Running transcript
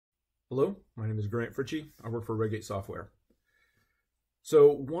Hello, my name is Fritchey. I work for Redgate Software. So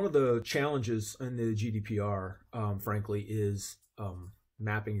one of the challenges in the GDPR, frankly, is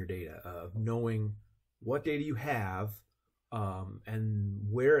mapping your data, knowing what data you have and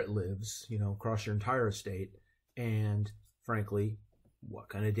where it lives, across your entire estate, and frankly, what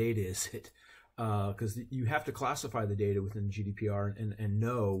kind of data is it? Because you have to classify the data within GDPR and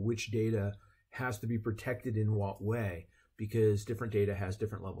know which data has to be protected in what way, because different data has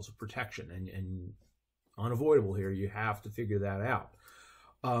different levels of protection, and unavoidable here, you have to figure that out.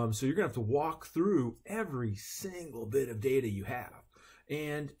 So you're going to have to walk through every single bit of data you have.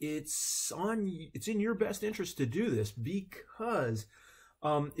 And it's in your best interest to do this, because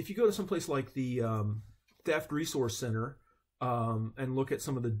if you go to someplace like the Theft Resource Center and look at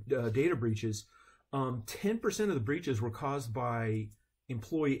some of the data breaches, 10% of the breaches were caused by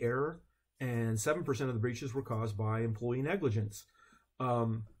employee error, and 7% of the breaches were caused by employee negligence.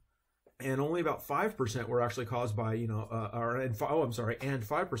 And only about 5% were actually caused by, and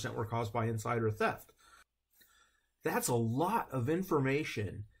 5% were caused by insider theft. That's a lot of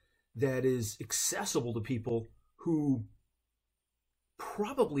information that is accessible to people who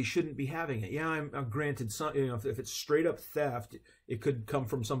probably shouldn't be having it. Yeah, I'm granted, some, if it's straight up theft, it could come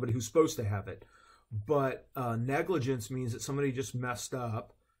from somebody who's supposed to have it. But negligence means that somebody just messed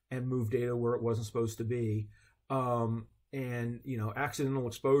up and moved data where it wasn't supposed to be. And accidental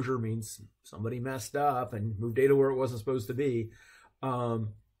exposure means somebody messed up and moved data where it wasn't supposed to be.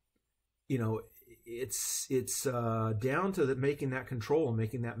 It's down to making that control and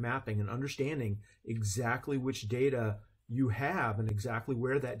making that mapping and understanding exactly which data you have and exactly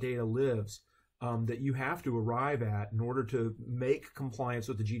where that data lives, that you have to arrive at in order to make compliance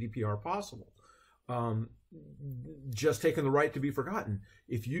with the GDPR possible. Just taking the right to be forgotten.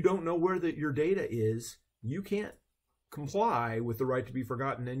 If you don't know where your data is, you can't comply with the right to be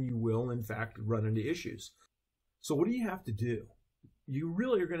forgotten, and you will, in fact, run into issues. So what do you have to do? You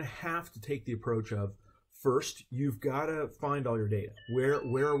really are going to have to take the approach of, first, you've got to find all your data.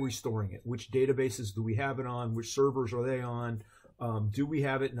 Where are we storing it? Which databases do we have it on? Which servers are they on? Do we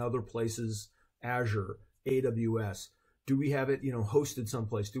have it in other places? Azure, AWS. Do we have it, hosted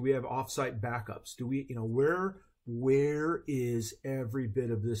someplace? Do we have offsite backups? Do we, where is every bit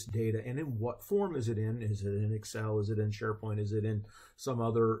of this data, and in what form is it in? Is it in Excel? Is it in SharePoint? Is it in some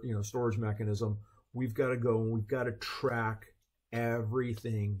other, storage mechanism? We've got to go and we've got to track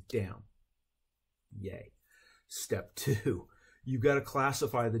everything down. Yay. Step 2, you've got to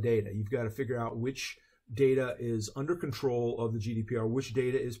classify the data. You've got to figure out which data is under control of the GDPR, which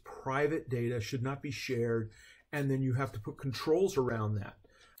data is private data, should not be shared, and then you have to put controls around that.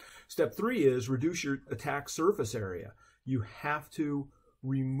 Step 3 is reduce your attack surface area. You have to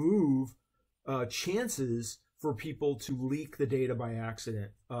remove chances for people to leak the data by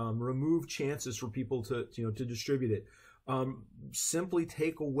accident. Remove chances for people to distribute it. Simply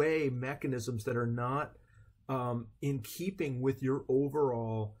take away mechanisms that are not in keeping with your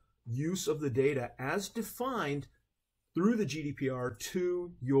overall use of the data as defined through the GDPR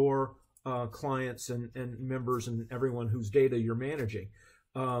to your clients and members and everyone whose data you're managing.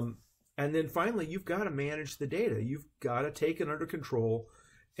 And then finally, you've got to manage the data. You've got to take it under control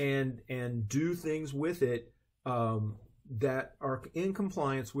and do things with it that are in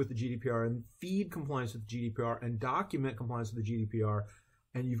compliance with the GDPR, and feed compliance with the GDPR, and document compliance with the GDPR.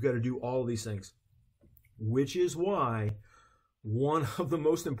 And you've got to do all of these things, which is why one of the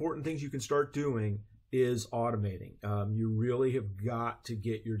most important things you can start doing is automating. You really have got to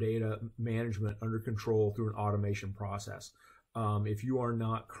get your data management under control through an automation process. If you are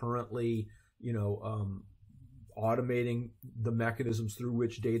not currently, automating the mechanisms through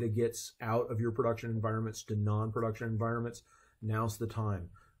which data gets out of your production environments to non-production environments, now's the time.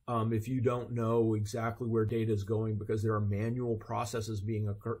 If you don't know exactly where data is going because there are manual processes being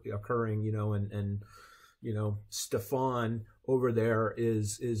occurring, and Stefan over there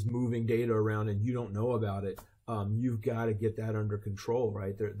is moving data around and you don't know about it, you've got to get that under control,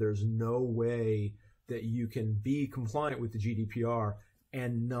 right? There's no way that you can be compliant with the GDPR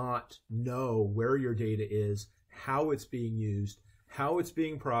and not know where your data is, how it's being used, how it's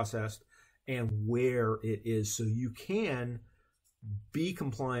being processed, and where it is, so you can be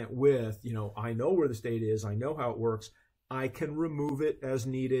compliant with, I know where this data is, I know how it works, I can remove it as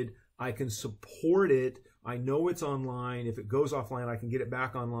needed, I can support it, I know it's online, if it goes offline, I can get it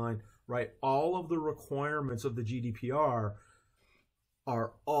back online, right? All of the requirements of the GDPR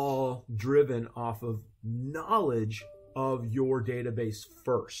are all driven off of knowledge of your database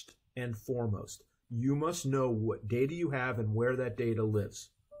first and foremost. You must know what data you have and where that data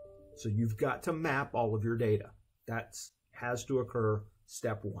lives. So you've got to map all of your data. That has to occur,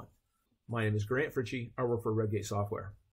 step 1. My name is Grant Fritchey. I work for Redgate Software.